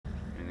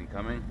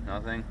coming?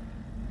 Nothing.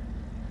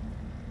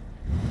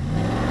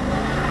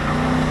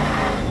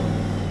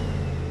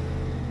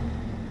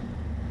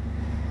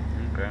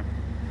 Okay.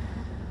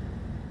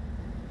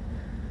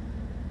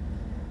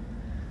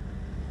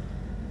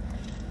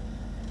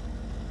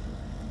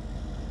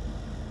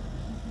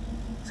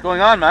 What's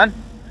going on, man? Hey,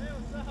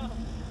 what's up?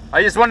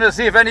 I just wanted to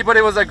see if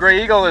anybody was at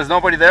Grey Eagle. There's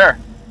nobody there.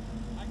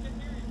 I can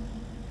hear you.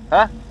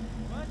 Huh?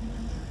 What?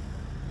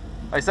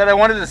 I said I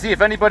wanted to see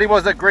if anybody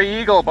was at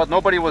Grey Eagle, but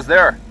nobody was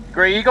there.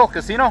 Grey Eagle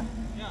Casino?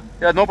 Yeah.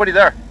 Yeah, nobody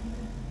there.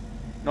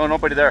 No,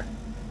 nobody there.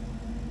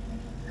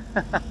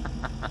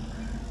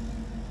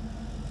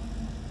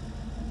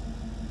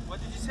 What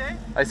did you say?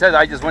 I said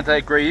I just went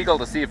to Grey Eagle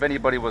to see if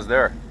anybody was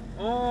there.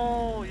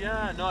 Oh,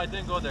 yeah. No, I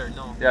didn't go there.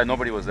 No. Yeah,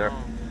 nobody was there. No.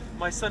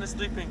 My son is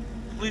sleeping.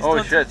 Please Oh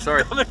don't, shit,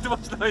 sorry. don't make too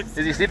much noise.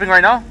 Is he sleeping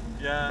right now?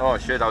 Yeah. Oh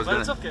shit, I was but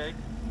gonna... it's okay.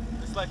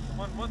 It's like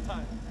one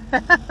time.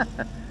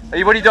 Are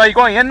you, what are you doing? Are you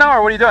going in now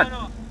or what are you doing?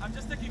 No, I'm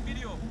just taking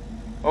video.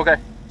 Okay.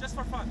 Just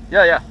for fun.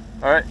 Yeah, yeah.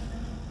 Alright.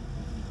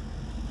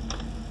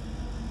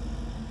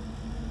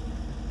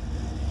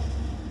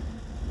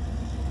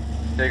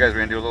 Okay guys, we're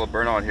gonna do a little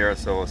burnout here,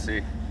 so we'll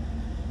see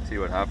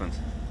what happens.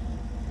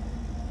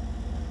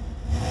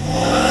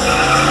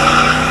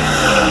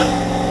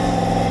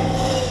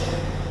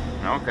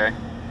 Okay.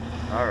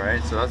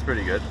 Alright, so that's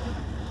pretty good.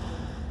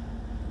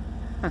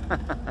 I'll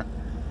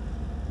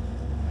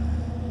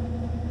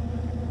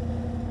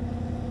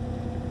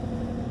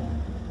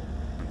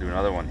do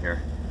another one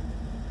here.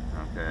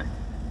 Okay.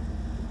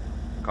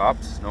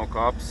 Cops? No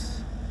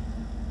cops?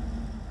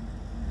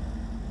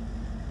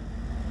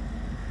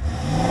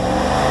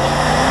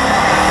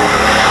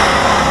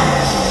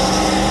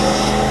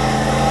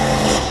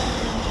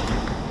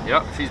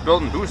 Yep, she's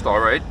building boost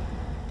alright.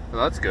 So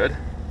that's good.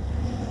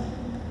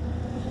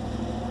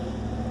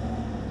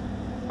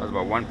 That was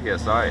about 1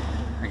 PSI.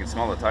 I can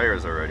smell the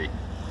tires already.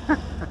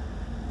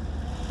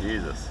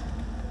 Jesus.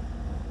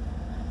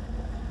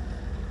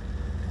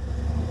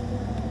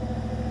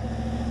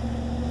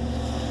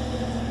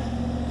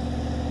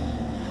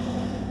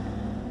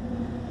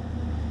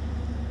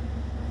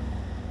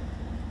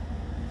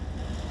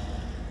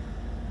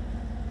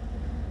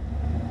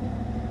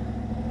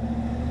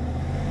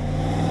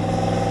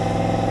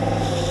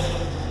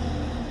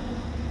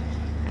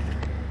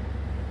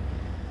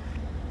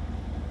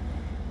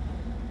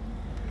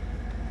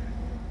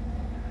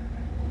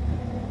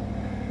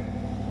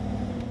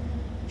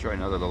 Try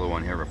another little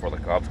one here before the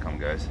cops come,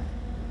 guys.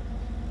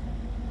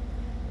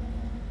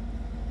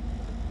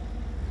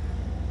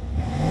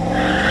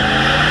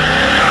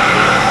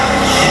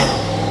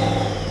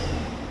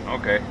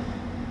 Okay.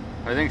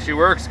 I think she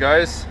works,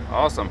 guys.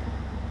 Awesome.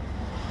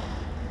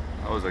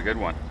 That was a good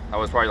one. That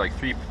was probably like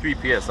 3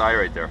 PSI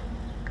right there.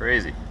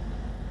 Crazy.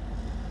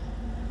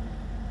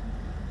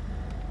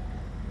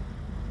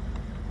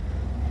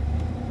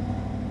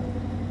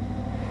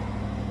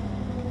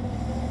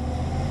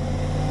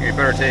 You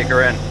better take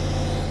her in.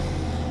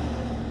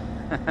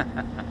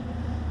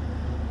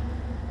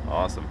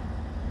 Awesome.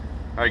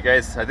 Alright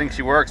guys, I think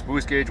she works.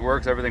 Boost gauge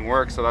works, everything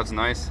works, so that's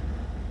nice.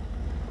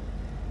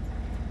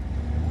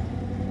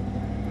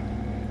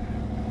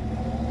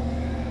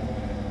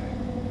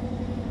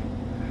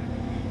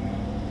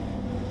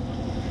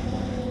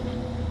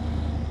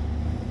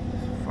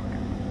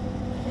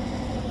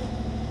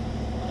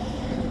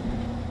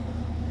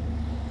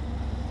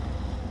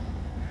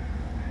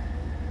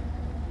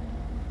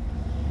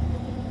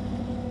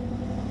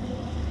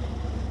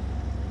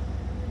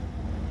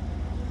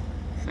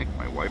 I think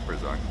my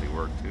wipers actually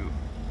work too.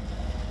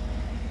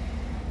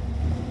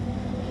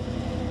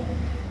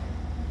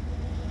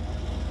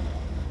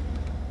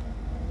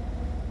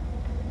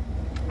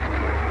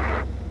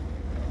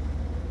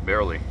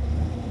 Barely.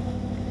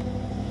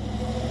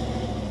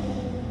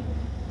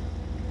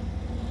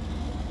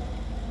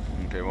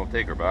 Okay, we'll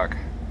take her back.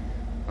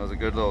 That was a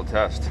good little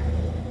test.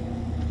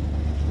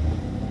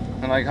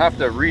 And I have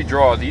to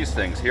redraw these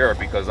things here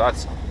because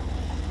that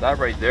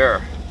right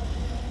there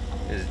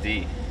is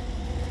D.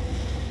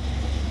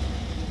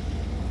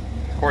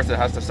 Of course it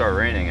has to start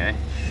raining, eh?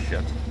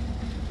 Shit.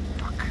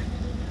 Fuck.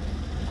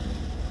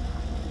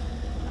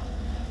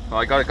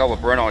 Well, I got a couple of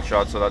burnout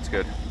shots, so that's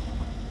good.